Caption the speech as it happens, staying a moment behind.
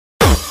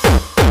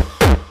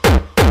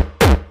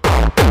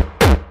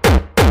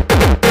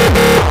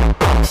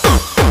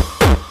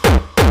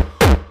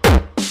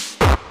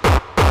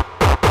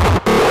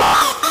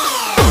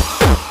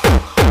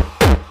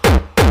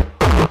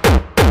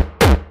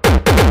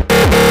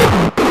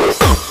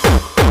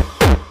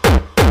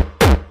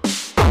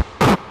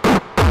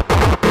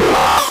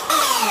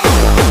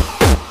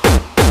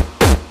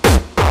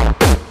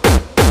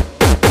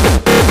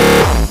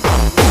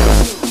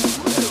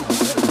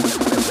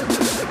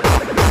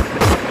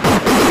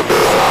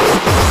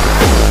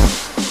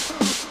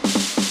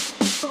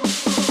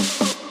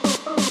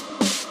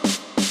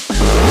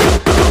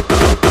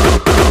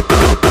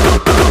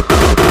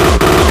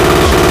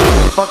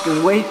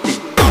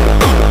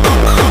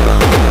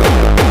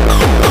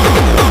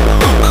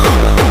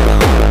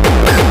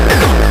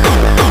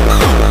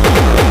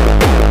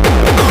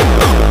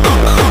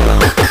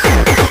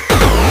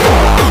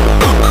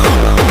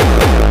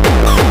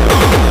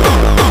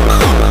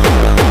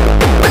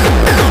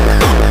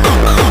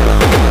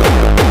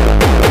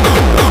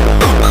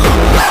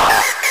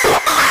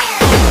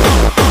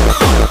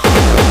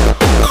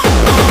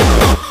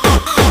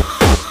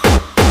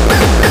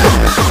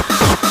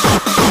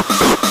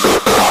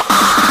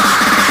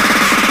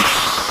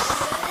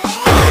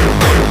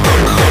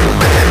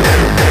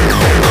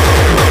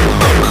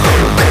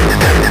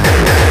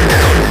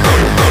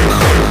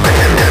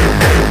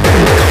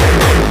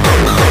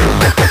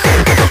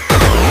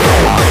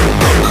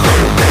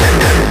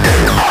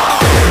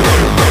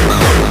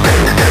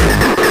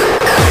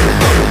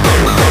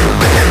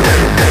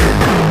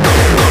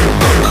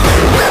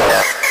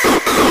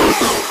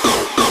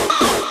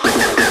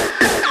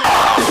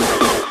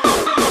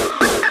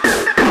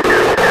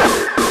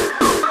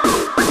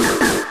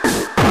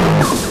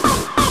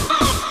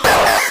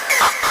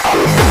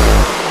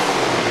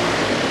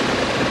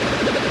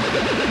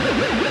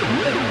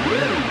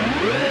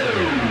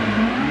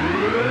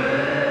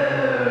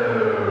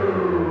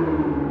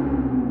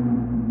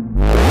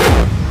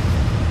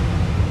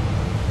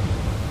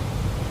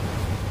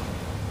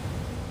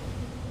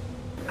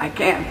I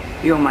can't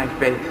feel my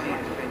face.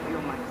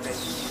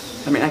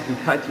 I mean, I can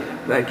touch it,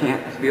 but I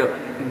can't feel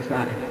it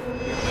inside.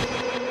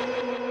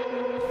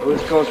 Well,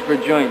 this calls for a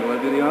joint. You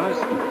want to do the honors?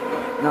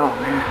 No,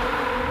 man.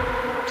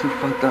 Too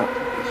fucked up.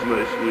 It's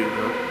nice weed,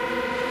 huh?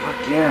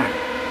 Fuck yeah.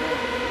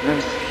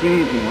 Never seen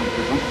anything like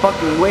this. I'm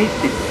fucking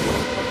wasted.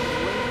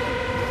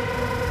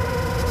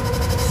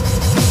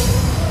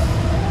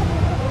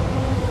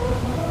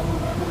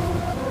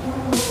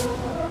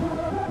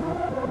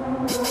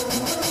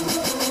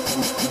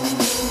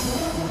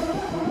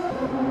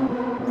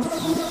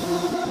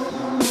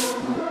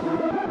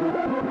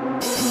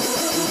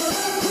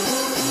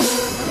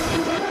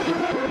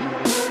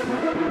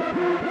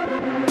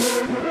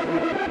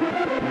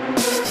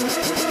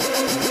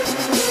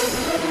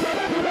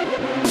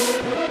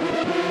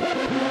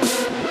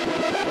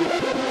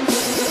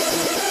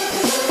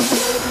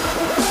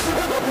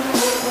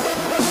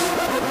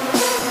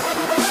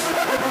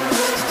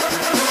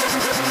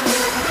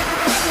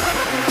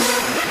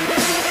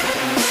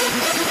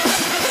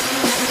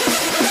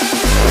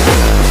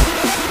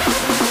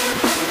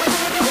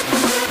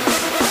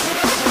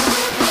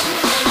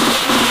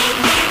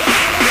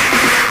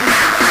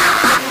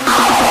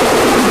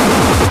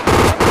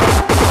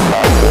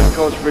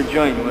 For a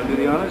joint. You want to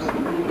do the honors?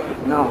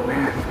 No,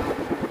 man.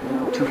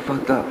 Too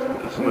fucked up.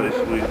 It's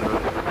nice weed, huh?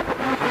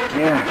 Fuck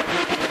yeah.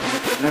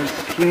 Never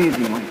seen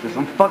anything like this.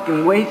 I'm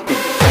fucking wasted.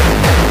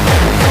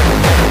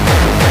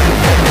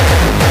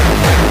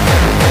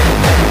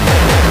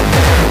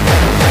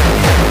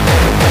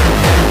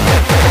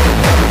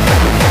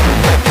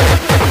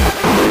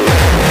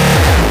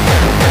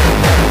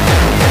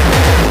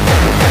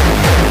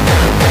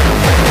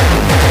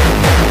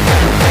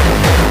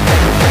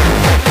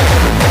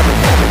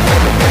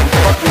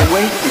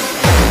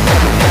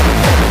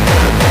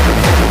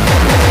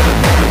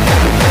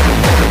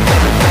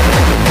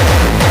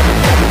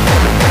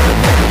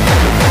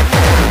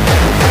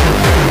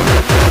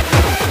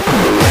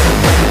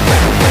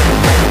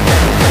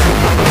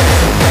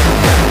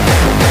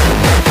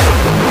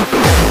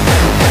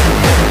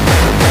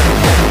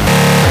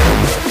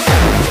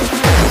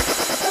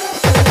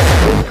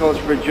 Calls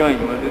for a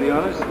joint. You want to do the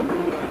honors?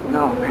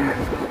 No, man.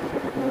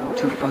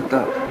 Too fucked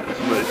up. It's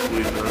nice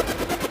weed, huh?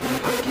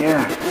 Fuck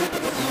yeah.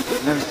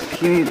 Never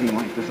seen anything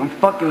like this. I'm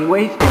fucking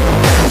wasted.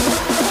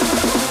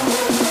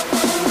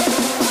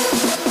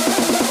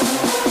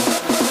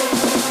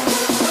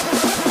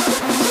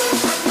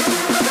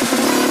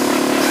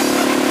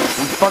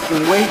 I'm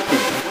fucking wasted.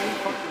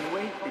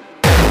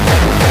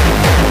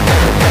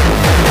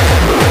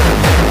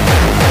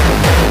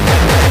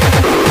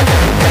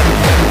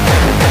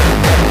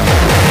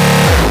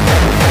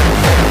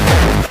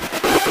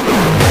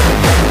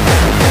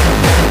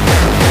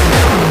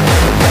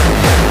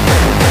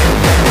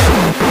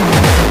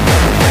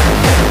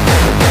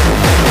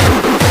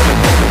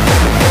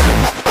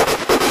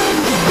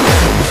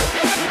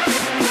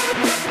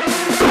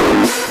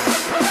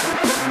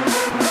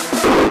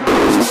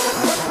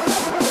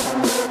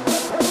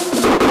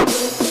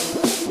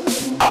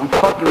 I'm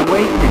fucking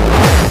wasted.